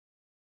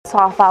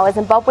Half hour,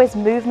 Zimbabwe's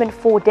movement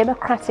for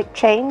democratic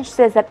change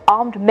says that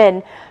armed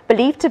men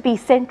believed to be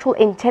Central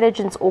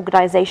Intelligence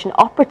Organization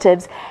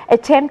operatives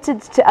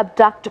attempted to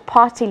abduct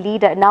party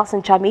leader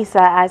Nelson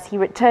Chamisa as he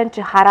returned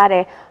to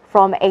Harare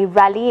from a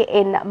rally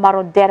in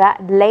Marondera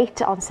late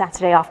on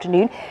Saturday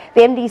afternoon.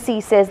 The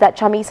MDC says that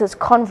Chamisa's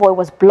convoy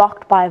was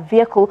blocked by a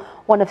vehicle,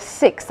 one of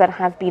 6 that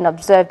have been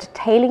observed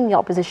tailing the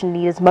opposition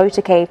leader's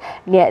motorcade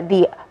near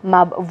the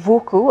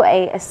Mabvuku,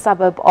 a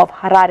suburb of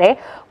Harare.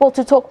 Well,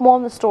 to talk more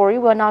on the story,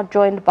 we're now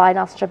joined by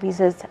Nelson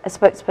Chamisa's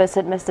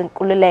spokesperson, Mr.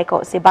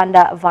 Nkululeko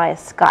Sibanda, via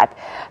Skype.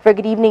 Very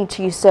good evening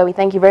to you, sir. We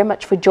thank you very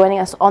much for joining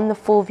us on The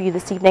Full View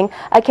this evening.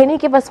 Can you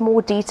give us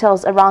more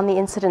details around the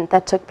incident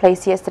that took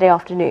place yesterday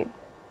afternoon?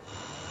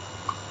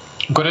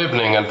 Good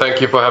evening, and thank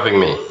you for having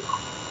me.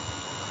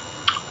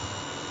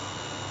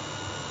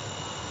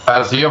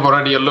 As you have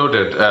already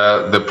alluded,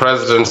 the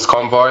president's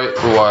convoy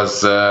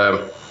was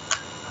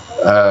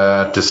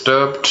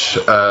disturbed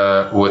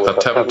with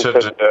attempted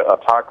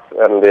attacks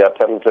and the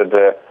attempted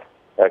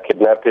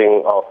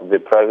kidnapping of the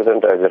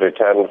president as he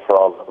returned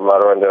from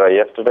Marondera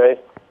yesterday.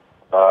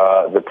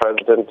 The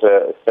president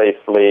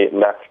safely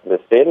left the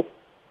scene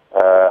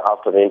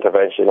after the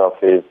intervention of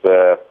his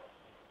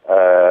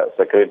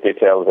security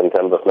details in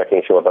terms of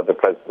making sure that the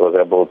president was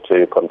able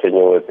to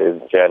continue with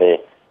his journey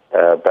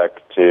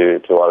back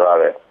to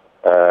Harare.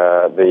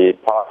 The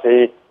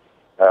party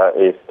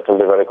is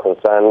certainly very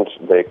concerned.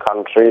 The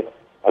country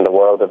and the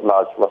world at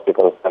large must be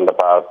concerned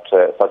about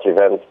such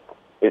events,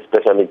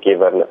 especially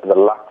given the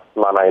lax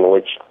manner in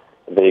which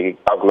the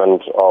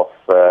government of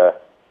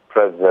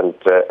President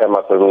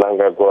Emmerson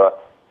Mnangagwa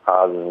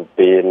has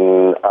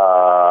been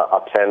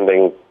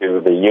attending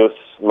to the use,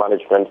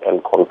 management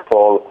and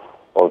control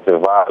of the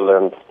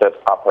violent state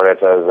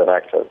operators and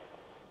actors.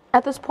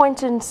 At this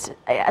point in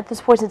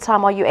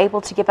time, are you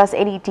able to give us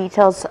any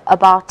details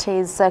about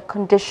his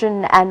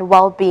condition and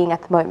well-being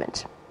at the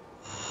moment?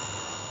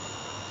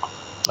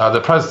 The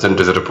president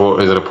is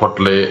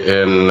reportedly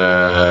in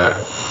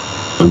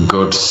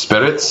good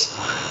spirits,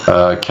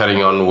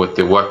 carrying on with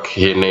the work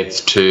he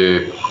needs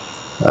to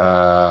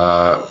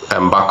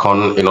embark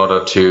on in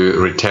order to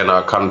return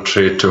our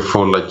country to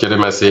full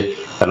legitimacy,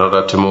 in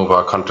order to move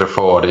our country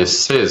forward. He's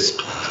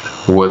seized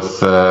with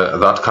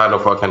that kind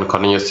of work and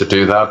continues to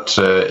do that.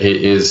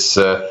 He is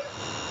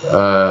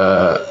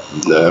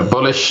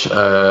bullish,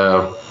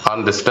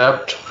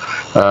 undisturbed,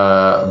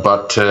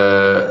 but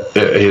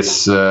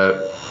his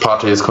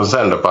party is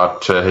concerned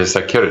about his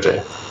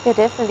security. Yeah,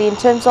 definitely. In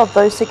terms of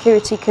those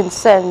security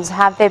concerns,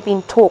 have there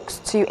been talks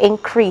to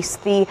increase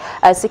the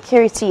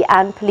security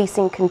and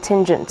policing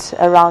contingent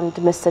around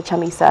Mr.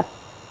 Chamisa?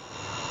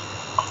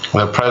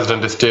 The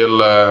president is still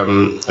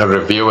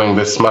reviewing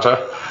this matter,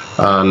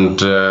 and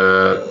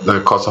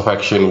the course of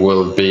action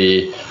will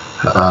be,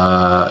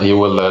 he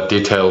will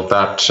detail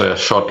that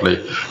shortly.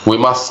 We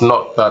must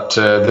note that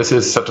this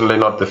is certainly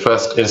not the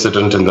first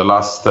incident in the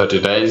last 30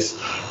 days.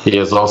 He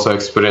has also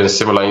experienced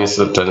similar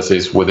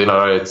incidences within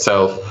Harare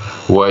itself,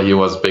 where he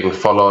was being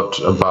followed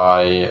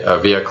by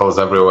vehicles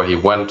everywhere he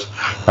went,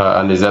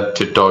 and he's had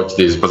to dodge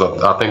these.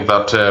 But I think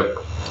that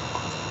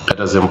it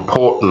is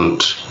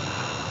important,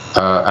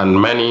 and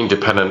many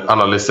independent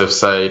analysts have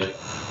said,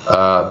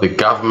 the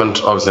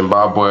government of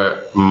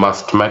Zimbabwe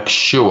must make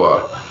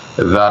sure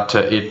that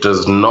it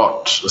does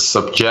not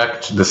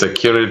subject the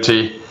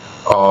security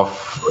of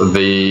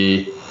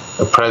the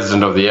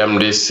president of the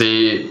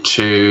MDC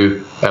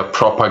to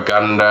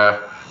propaganda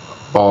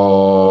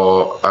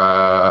or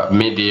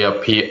media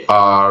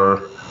PR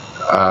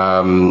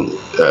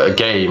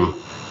game.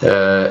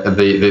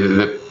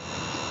 The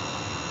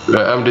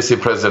MDC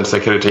president's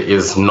security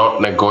is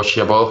not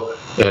negotiable.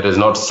 It is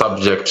not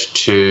subject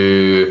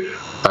to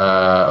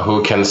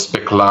who can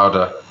speak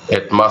louder.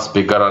 It must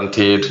be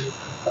guaranteed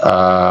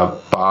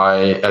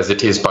as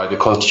it is by the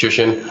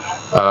Constitution,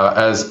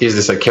 as is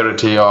the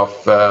security of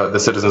the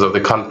citizens of the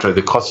country.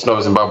 The Constitution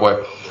of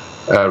Zimbabwe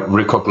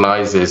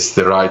recognizes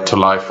the right to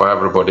life for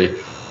everybody,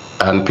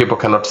 and people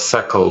cannot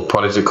settle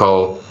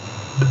political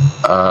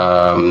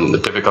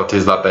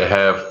difficulties that they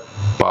have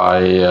by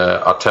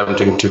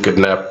attempting to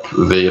kidnap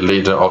the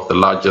leader of the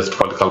largest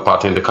political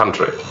party in the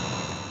country.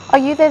 Are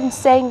you then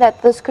saying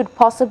that this could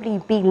possibly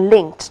be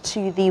linked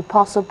to the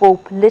possible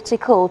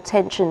political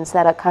tensions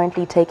that are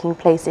currently taking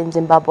place in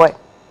Zimbabwe?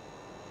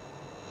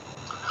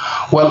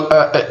 Well,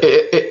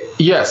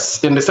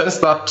 yes, in the sense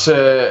that,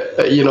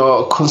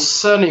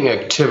 concerning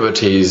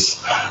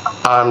activities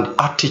and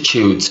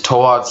attitudes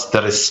towards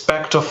the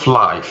respect of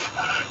life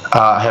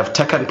have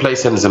taken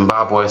place in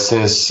Zimbabwe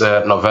since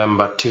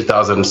November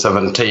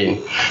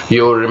 2017.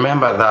 You'll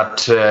remember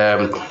that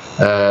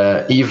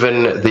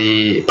even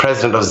the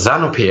president of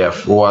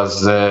ZANU-PF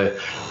was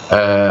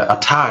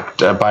attacked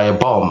by a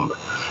bomb.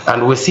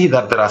 And we see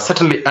that there are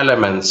certainly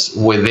elements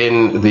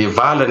within the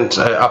violent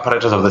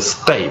apparatus of the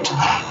state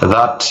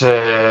that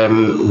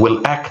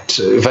will act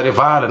very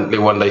violently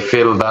when they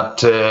feel that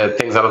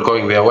things are not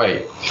going their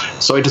way.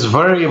 So it is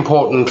very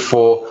important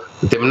for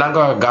the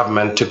Mnangagwa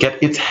government to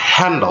get its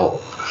handle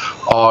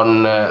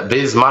on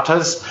these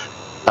matters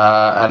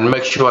and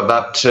make sure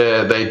that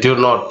they do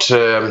not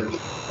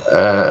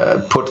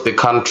put the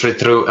country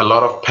through a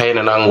lot of pain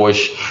and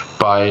anguish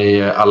by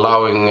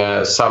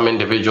allowing some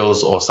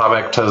individuals or some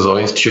actors or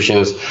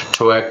institutions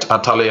to act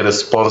utterly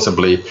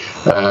irresponsibly.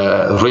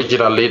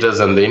 Regional leaders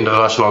and the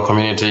international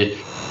community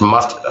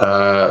must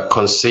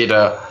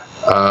consider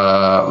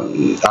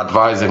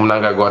advising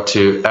Mnangagwa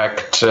to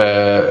act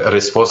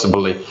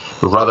responsibly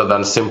rather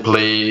than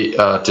simply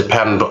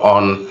depend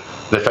on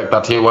the fact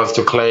that he wants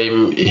to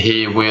claim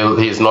he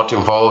is not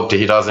involved,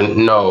 he doesn't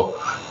know.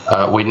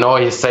 We know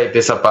he said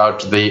this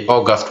about the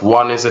August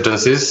 1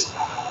 incidences,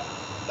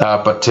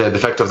 but the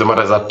fact of the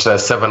matter is that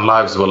 7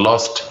 lives were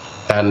lost,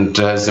 and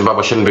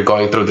Zimbabwe shouldn't be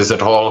going through this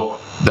at all.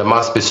 There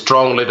must be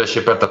strong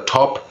leadership at the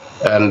top,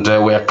 and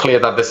we are clear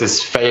that this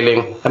is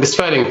failing, and it's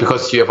failing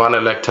because you have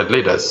unelected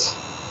leaders.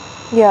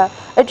 Yeah,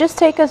 just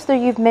take us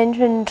through, you've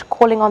mentioned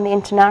calling on the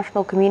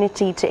international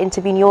community to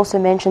intervene. You also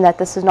mentioned that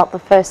this is not the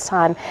first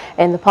time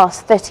in the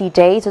past 30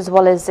 days, as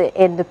well as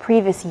in the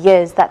previous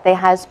years, that there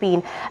has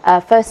been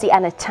firstly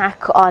an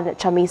attack on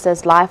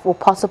Chamisa's life or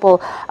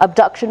possible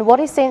abduction. What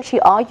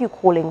essentially are you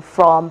calling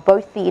from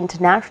both the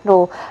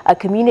international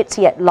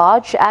community at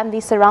large and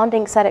the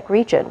surrounding SADC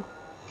region?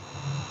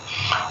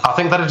 I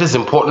think that it is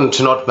important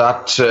to note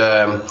that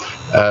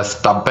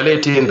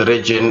stability in the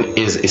region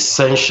is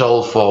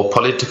essential for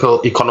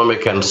political,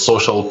 economic, and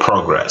social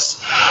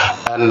progress.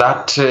 And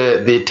that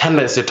the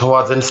tendency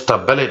towards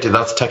instability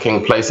that's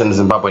taking place in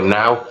Zimbabwe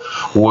now,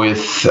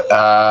 with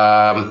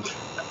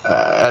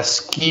a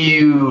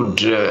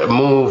skewed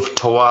move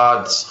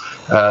towards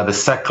the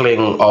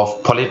circling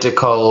of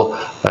political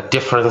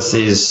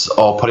differences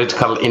or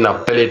political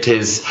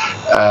inabilities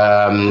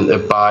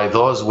by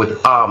those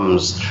with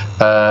arms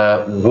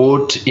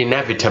would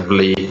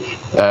inevitably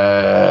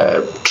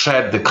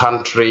tread the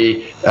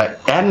country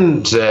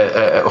and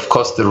of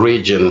course the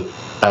region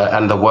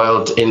and the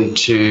world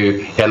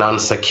into an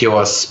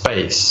unsecure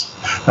space.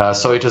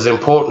 So it is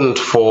important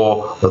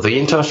for the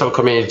international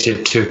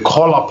community to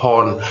call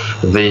upon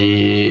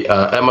the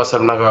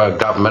Emmerson Mnangagwa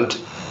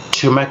government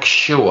to make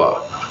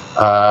sure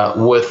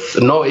with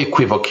no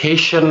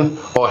equivocation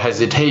or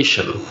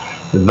hesitation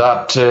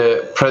that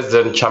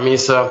President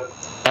Chamisa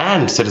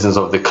and citizens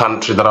of the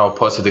country that are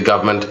opposed to the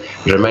government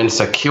remain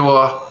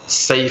secure,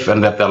 safe,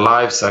 and that their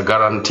lives are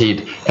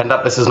guaranteed, and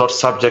that this is not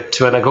subject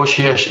to a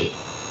negotiation.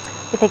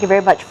 Thank you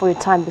very much for your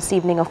time this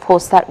evening. Of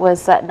course, that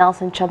was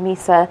Nelson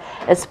Chamisa,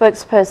 a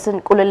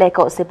spokesperson,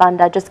 Nkululeko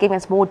Sibanda, just giving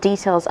us more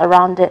details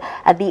around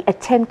the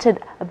attempted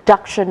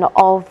abduction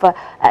of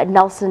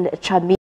Nelson Chamisa.